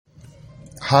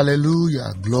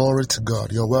Hallelujah. Glory to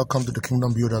God. You're welcome to the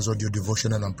Kingdom Builders Audio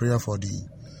Devotional and Prayer for the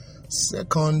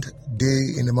second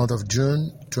day in the month of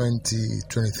June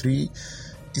 2023.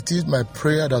 It is my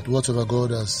prayer that whatever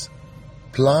God has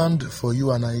planned for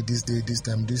you and I this day, this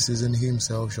time, this season, He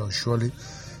Himself shall surely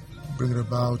bring it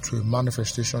about to a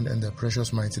manifestation in the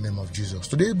precious mighty name of Jesus.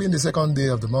 Today being the second day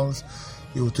of the month,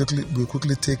 we'll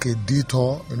quickly take a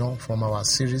detour, from our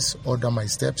series, Order My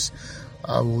Steps.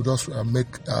 I will just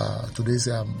make today's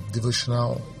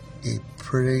devotional a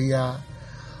prayer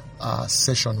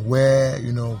session where,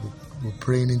 we're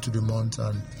praying into the month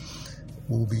and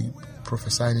we'll be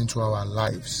prophesying into our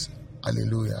lives.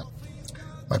 Hallelujah.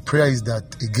 My prayer is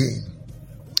that, again,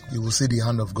 you will see the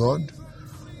hand of God.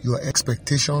 Your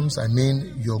expectations,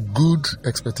 your good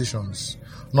expectations,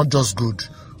 not just good,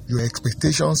 your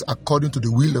expectations according to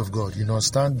the will of God. You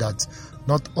understand that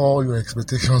not all your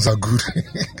expectations are good,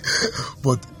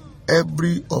 but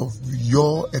every of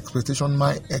your expectation,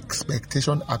 my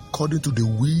expectation according to the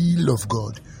will of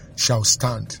God shall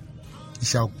stand. It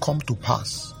shall come to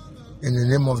pass in the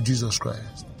name of Jesus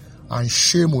Christ. And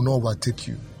shame will not overtake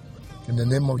you in the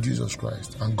name of Jesus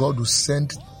Christ. And God will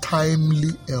send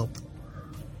timely help.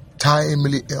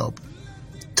 Timely help.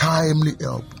 Timely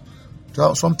help.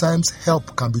 So sometimes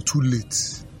help can be too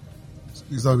late.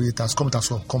 It's not it has come, it has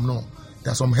come. No.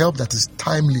 There's some help that is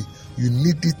timely. You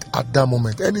need it at that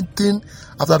moment. Anything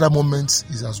after that moment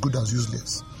is as good as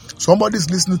useless. Somebody's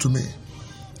listening to me.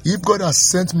 If God has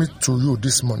sent me to you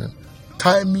this morning,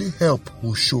 timely help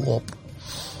will show up.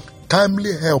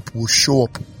 Timely help will show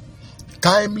up.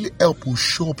 Timely help will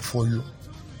show up for you.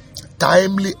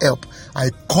 Timely help. I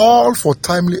call for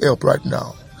timely help right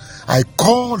now. I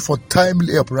call for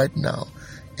timely help right now.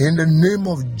 In the name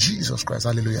of Jesus Christ.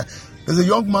 Hallelujah. There's a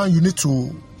young man, you need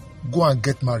to go and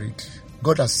get married.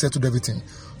 God has settled everything.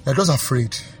 You're just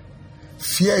afraid.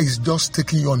 Fear is just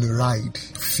taking you on a ride.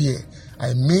 Fear.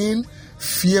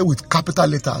 Fear with capital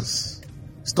letters.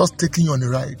 It's just taking you on a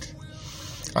ride.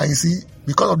 And you see,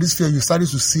 because of this fear, you started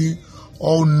to see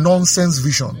all nonsense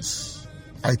visions.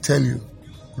 I tell you.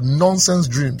 Nonsense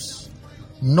dreams.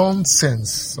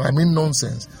 Nonsense.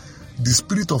 Nonsense. The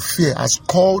spirit of fear has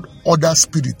called other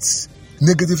spirits,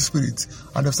 negative spirits,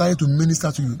 and they've started to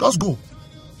minister to you. Just go.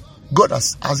 God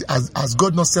has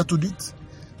God not settled it?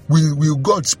 Will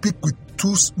God speak with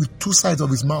two sides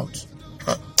of His mouth?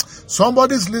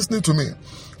 Somebody's listening to me.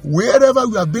 Wherever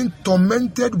you have been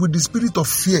tormented with the spirit of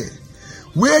fear,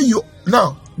 where you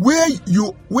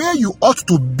ought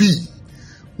to be,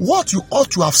 what you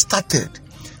ought to have started,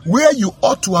 where you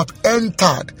ought to have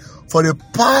entered for the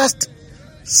past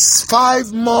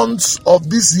 5 months of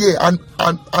this year and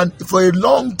for a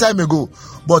long time ago,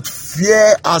 but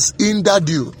fear has hindered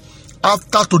you.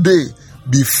 After today,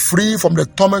 be free from the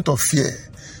torment of fear.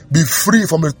 Be free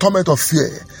from the torment of fear.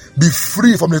 Be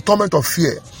free from the torment of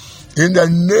fear. In the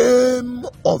name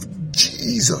of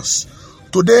Jesus.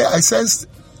 Today I sense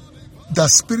the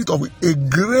spirit of a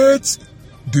great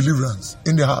deliverance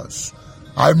in the house.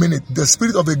 The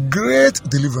spirit of a great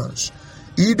deliverance.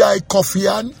 Idai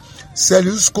Kofian,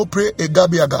 Selus Kopre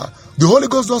Egabiaga. The Holy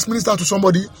Ghost just ministered to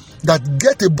somebody that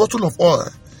get a bottle of oil.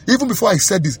 Even before I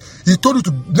said this, He told you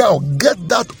to now get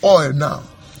that oil now.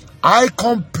 I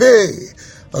compare.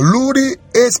 Luri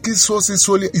Eski Sosi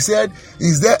Soli. He said,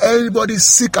 is there anybody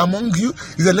sick among you?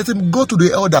 He said, let him go to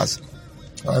the elders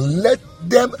and let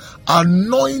them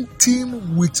anoint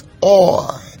him with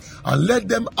oil. And let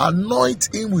them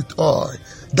anoint him with oil,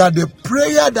 that the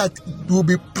prayer that will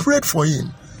be prayed for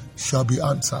him shall be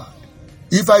answered.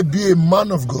 If I be a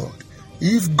man of God,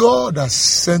 if God has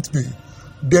sent me,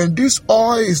 then this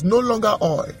oil is no longer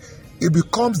oil. It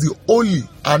becomes the holy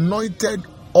anointed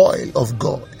oil of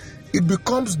God. It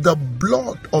becomes the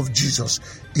blood of Jesus.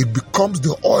 It becomes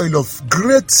the oil of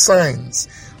great signs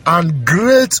and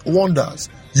great wonders.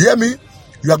 Hear me?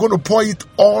 You are going to pour it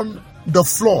on the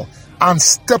floor and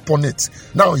step on it.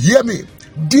 Now hear me.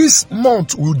 This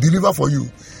month will deliver for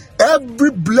you every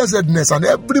blessedness and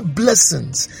every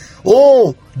blessings.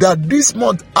 That this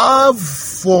month have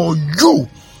for you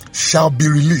shall be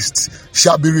released,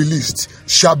 shall be released,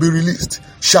 shall be released,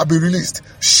 shall be released,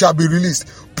 shall be released.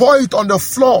 Pour it on the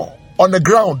floor, on the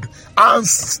ground, and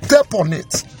step on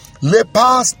it.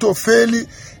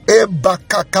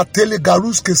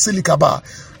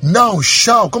 Now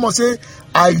shout. Come on, say,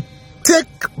 I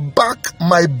take back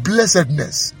my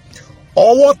blessedness.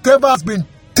 Or whatever has been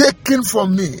taken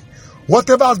from me,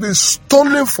 whatever has been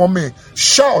stolen from me,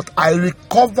 shout, I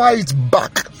recover it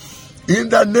back. In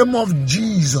the name of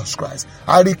Jesus Christ,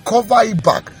 I recover it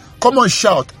back. Come on,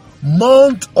 shout.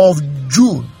 Month of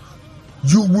June,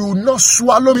 you will not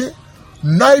swallow me.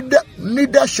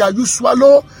 neither shall you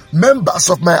swallow members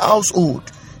of my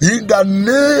household. In the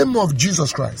name of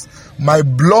Jesus Christ, my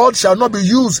blood shall not be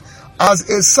used as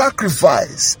a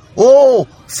sacrifice, for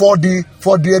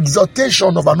the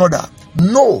exaltation of another.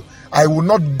 No, I will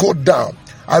not go down.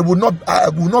 I will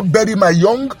not bury my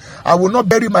young. I will not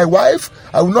bury my wife.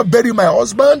 I will not bury my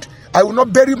husband. I will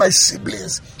not bury my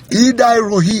siblings. Idai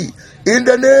Rohi, in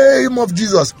the name of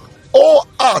Jesus. O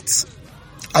earth,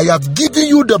 I have given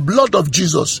you the blood of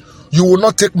Jesus. You will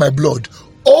not take my blood.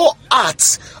 O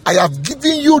earth, I have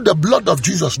given you the blood of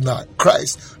Jesus now,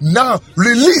 Christ. Now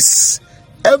release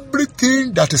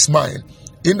everything that is mine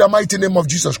in the mighty name of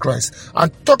Jesus Christ.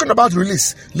 And talking about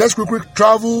release, let's quickly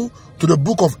travel to the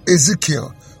book of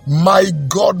Ezekiel. My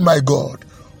God, my God,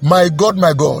 my God,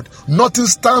 my God, nothing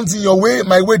stands in your way,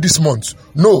 my way this month.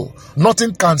 No,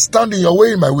 nothing can stand in your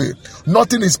way, in my way.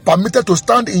 Nothing is permitted to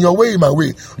stand in your way, in my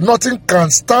way. Nothing can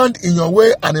stand in your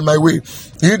way and in my way.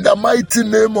 In the mighty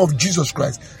name of Jesus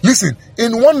Christ. Listen,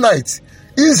 in one night,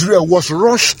 Israel was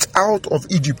rushed out of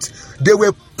Egypt. They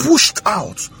were pushed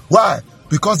out. Why?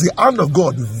 Because the hand of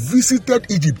God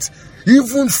visited Egypt.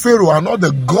 Even Pharaoh and all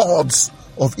the gods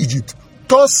of Egypt.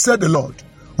 Thus said the Lord,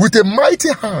 with a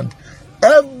mighty hand,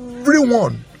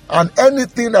 everyone and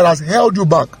anything that has held you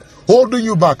back, holding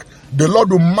you back, the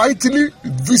Lord will mightily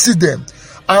visit them,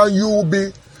 and you will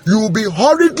be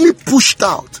hurriedly pushed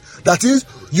out. That is,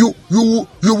 you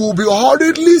will be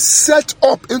hurriedly set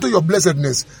up into your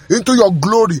blessedness, into your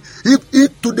glory,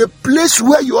 to the place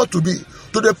where you ought to be,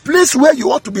 to the place where you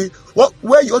ought to be,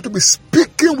 where you ought to be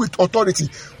speaking with authority,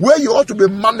 where you ought to be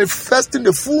manifesting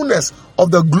the fullness of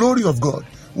the glory of God.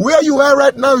 Where you are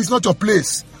right now is not your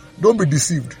place. Don't be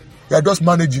deceived. You are just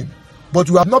managing. But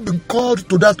you have not been called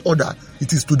to that order.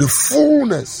 It is to the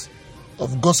fullness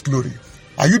of God's glory.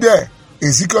 Are you there?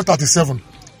 Ezekiel 37.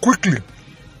 Quickly.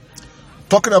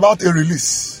 Talking about a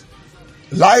release.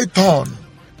 Light on.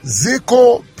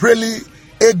 Zeko preli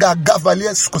ega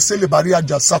gavalie skosele baria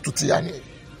jasatutiani.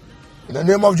 In the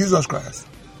name of Jesus Christ.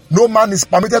 No man is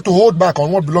permitted to hold back on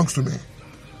what belongs to me.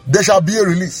 There shall be a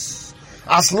release.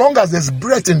 As long as there's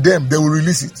breath in them, they will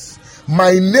release it.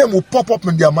 My name will pop up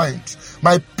in their mind.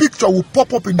 My picture will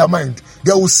pop up in their mind.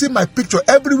 They will see my picture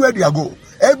everywhere they go.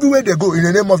 Everywhere they go in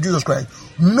the name of Jesus Christ.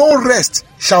 No rest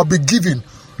shall be given,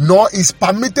 nor is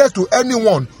permitted to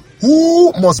anyone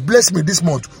who must bless me this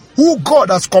month, who God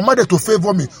has commanded to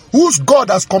favor me, whose God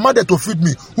has commanded to feed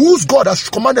me, whose God has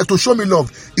commanded to show me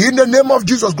love. In the name of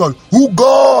Jesus God, who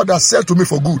God has said to me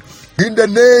for good. In the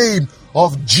name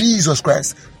of Jesus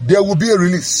Christ, there will be a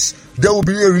release. There will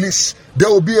be a release. There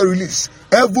will be a release.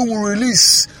 Heaven will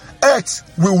release. Earth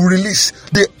will release.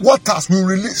 The waters will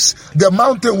release. The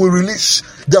mountain will release.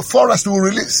 The forest will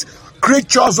release.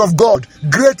 Creatures of God,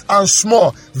 great and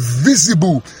small,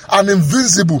 visible and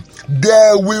invisible,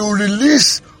 they will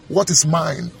release what is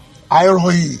mine.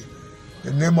 Iroi.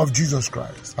 In the name of Jesus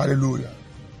Christ. Hallelujah.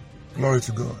 Glory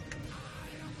to God.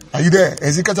 Are you there?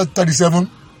 Ezekiel 37.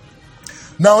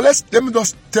 Now let me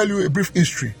just tell you a brief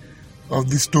history of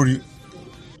this story.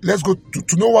 Let's go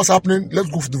to know what's happening. Let's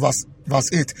go to verse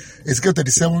 8. Ezekiel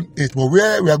 37, 8. But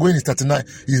where we are going is 39,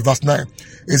 is verse 9.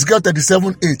 Ezekiel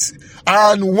 37, 8.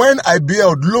 And when I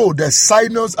beheld, lo, the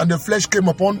sinews and the flesh came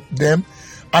upon them,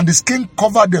 and the skin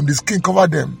covered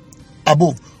them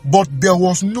above. But there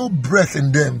was no breath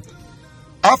in them.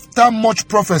 After much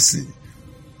prophecy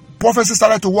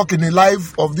started to work in the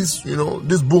life of this,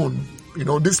 this bone.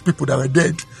 These people that were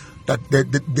dead, that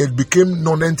they became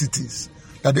non-entities,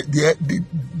 that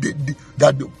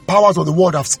the powers of the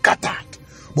world have scattered.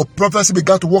 But prophecy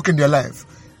began to work in their life.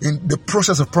 In the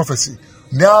process of prophecy,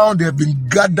 now they have been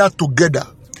gathered together.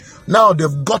 Now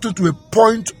they've gotten to a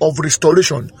point of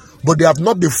restoration, but they have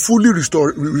not been fully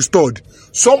restored.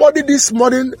 Somebody this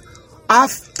morning,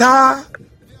 after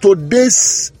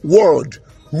today's word,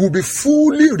 will be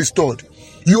fully restored.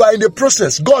 You are in the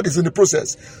process. God is in the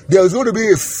process. There is going to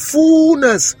be a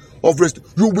fullness of rest.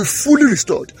 You will be fully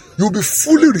restored. You will be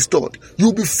fully restored. You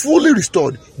will be fully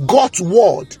restored. God's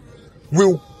word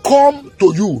will come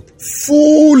to you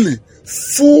fully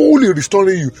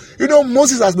restoring you.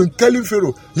 Moses has been telling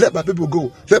Pharaoh, let my people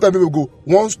go. Let my people go.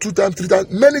 Once, 2 times, 3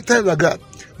 times, many times like that.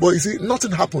 But you see,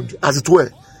 nothing happened as it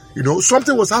were.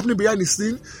 Something was happening behind the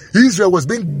scene. Israel was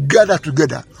being gathered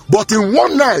together. But in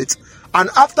one night, and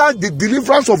after the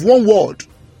deliverance of one word,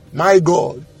 my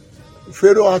God,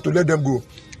 Pharaoh had to let them go.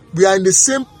 We are in the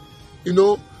same,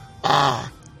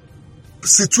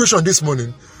 situation this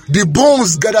morning. The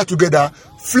bones gathered together,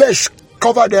 flesh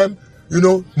covered them,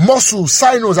 muscles,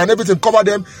 sinews and everything covered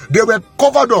them. They were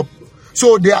covered up.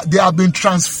 So they have been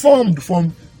transformed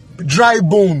from dry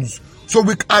bones. So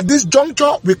at this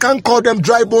juncture, we can't call them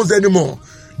dry bones anymore.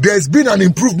 There's been an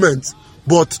improvement,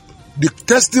 but the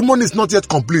testimony is not yet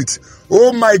complete.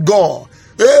 Oh my God.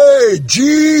 Hey,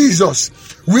 Jesus.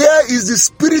 Where is the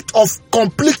spirit of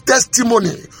complete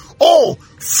testimony? Oh,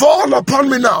 fall upon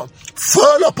me now.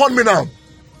 Fall upon me now.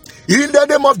 In the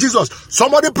name of Jesus.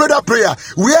 Somebody pray that prayer.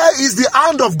 Where is the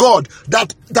hand of God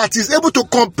that is able to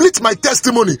complete my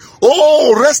testimony?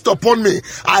 Oh, rest upon me.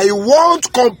 I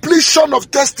want completion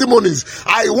of testimonies.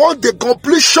 I want the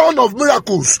completion of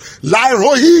miracles. In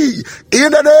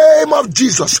the name of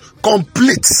Jesus.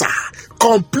 Complete, sir.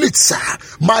 Complete, sir.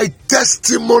 My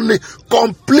testimony.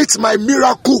 Complete my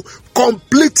miracle.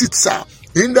 Complete it, sir.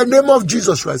 In the name of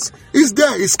Jesus Christ. It's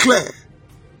there. It's clear.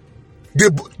 They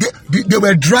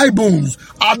were dry bones.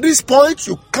 At this point,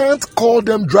 you can't call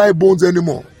them dry bones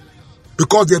anymore,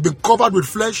 because they've been covered with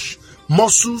flesh,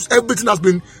 muscles, everything has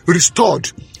been restored,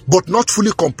 but not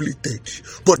fully completed.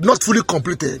 But not fully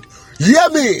completed. Hear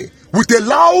me with a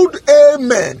loud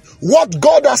amen. What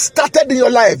God has started in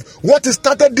your life, what is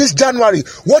started this January,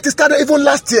 what is started even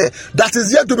last year, that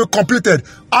is yet to be completed,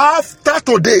 after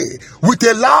today, with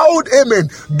a loud amen,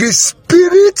 the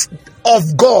Spirit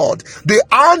of God, the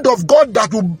hand of God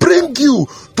that will bring you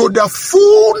to the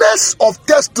fullness of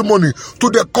testimony, to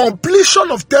the completion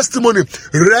of testimony,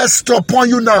 rest upon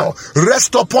you now.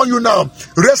 Rest upon you now.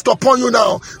 Rest upon you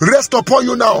now. Rest upon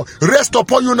you now. Rest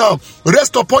upon you now.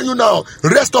 Rest upon you now.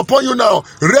 Rest upon you now.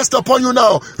 Rest upon you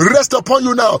now. Rest upon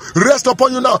you now. Rest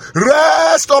upon you now.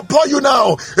 Rest upon you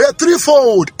now. A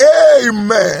threefold.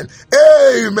 Amen.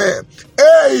 Amen.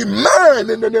 Amen.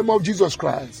 In the name of Jesus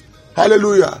Christ.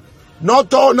 Hallelujah.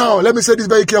 Not all now, let me say this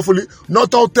very carefully,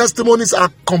 not all testimonies are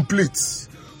complete.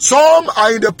 Some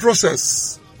are in the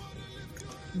process.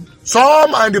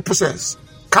 Some are in the process.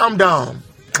 Calm down.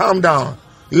 Calm down.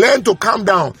 Learn to calm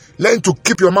down. Learn to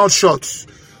keep your mouth shut.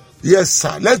 Yes,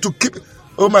 sir. Learn to keep...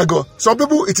 Oh my God. Some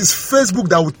people, it is Facebook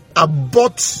that would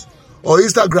abort, or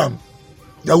Instagram,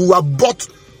 that will abort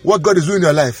what God is doing in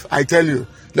your life. I tell you.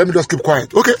 Let me just keep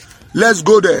quiet. Okay. Let's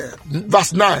go there.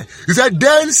 Verse 9. He said,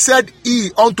 then said he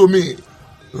unto me,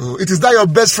 it is that your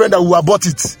best friend that will abort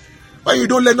it. When you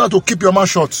don't learn how to keep your mouth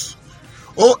shut.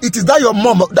 Oh, it is that your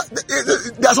mom.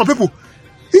 There are some people.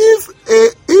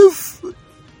 If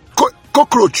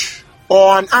cockroach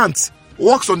or an ant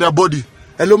walks on their body,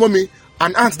 hello mommy,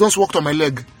 an ant just walked on my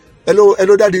leg. Hello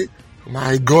daddy.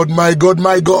 My God, my God,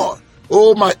 my God.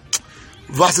 Oh my.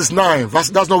 Verses 9.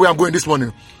 That's not where I'm going this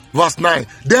morning. Verse 9.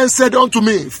 Then said unto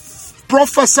me,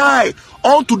 prophesy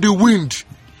unto the wind,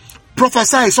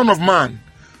 prophesy, son of man,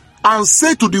 and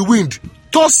say to the wind,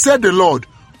 thus said the Lord,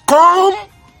 come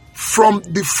from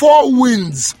the four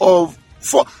winds, O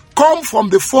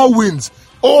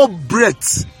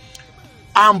breath,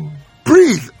 and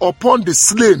breathe upon the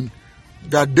slain,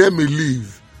 that they may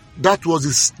live. That was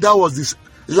this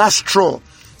last straw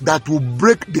that will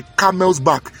break the camel's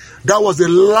back. That was the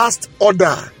last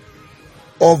order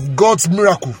of God's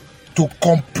miracle, to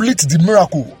complete the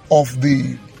miracle of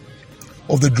the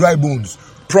dry bones.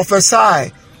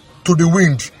 Prophesy to the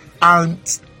wind and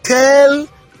tell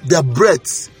the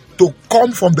breath to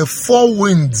come from the four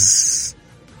winds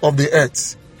of the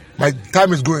earth. My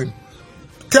time is going.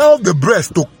 Tell the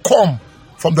breath to come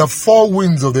from the four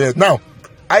winds of the earth. Now,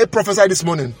 I prophesy this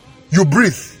morning. You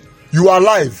breathe. You are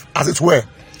alive, as it were.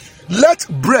 Let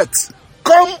breath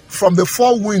come from the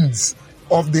four winds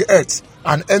of the earth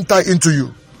and enter into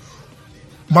you.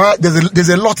 There's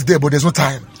a lot there, but there's no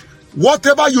time.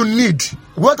 Whatever you need,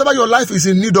 whatever your life is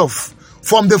in need of,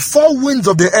 from the four winds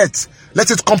of the earth, let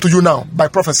it come to you now by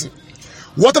prophecy.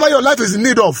 Whatever your life is in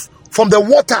need of, from the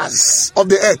waters of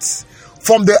the earth,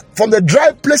 from the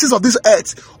dry places of this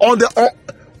earth,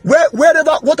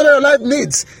 wherever, whatever your life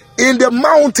needs, in the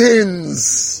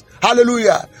mountains,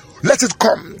 hallelujah, let it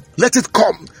come, let it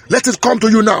come, let it come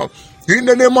to you now. In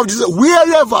the name of Jesus,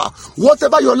 wherever,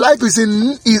 whatever your life is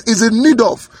in need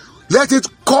of, let it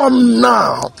come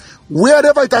now.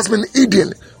 Wherever it has been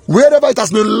hidden, wherever it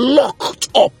has been locked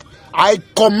up, I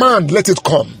command, let it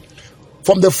come.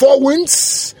 From the four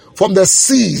winds, from the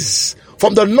seas,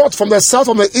 from the north, from the south,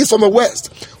 from the east, from the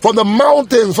west, from the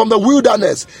mountains, from the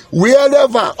wilderness,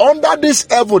 wherever, under this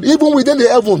heaven, even within the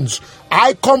heavens,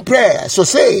 I compare. So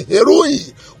say,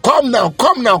 Erui, come now,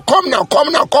 come now, come now,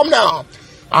 come now, come now.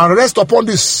 And rest upon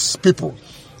these people.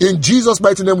 In Jesus'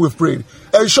 mighty name we've prayed.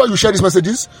 Ensure you share these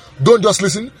messages. Don't just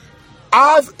listen.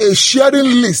 Have a sharing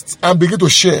list and begin to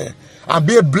share. And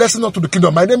be a blessing unto the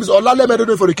kingdom. My name is Olale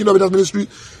Medodo for the Kingdom Builders Ministry.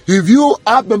 If you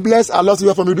have been blessed, I'd love to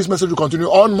hear from you. This message will continue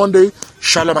on Monday.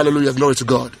 Shalom, hallelujah. Glory to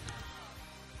God.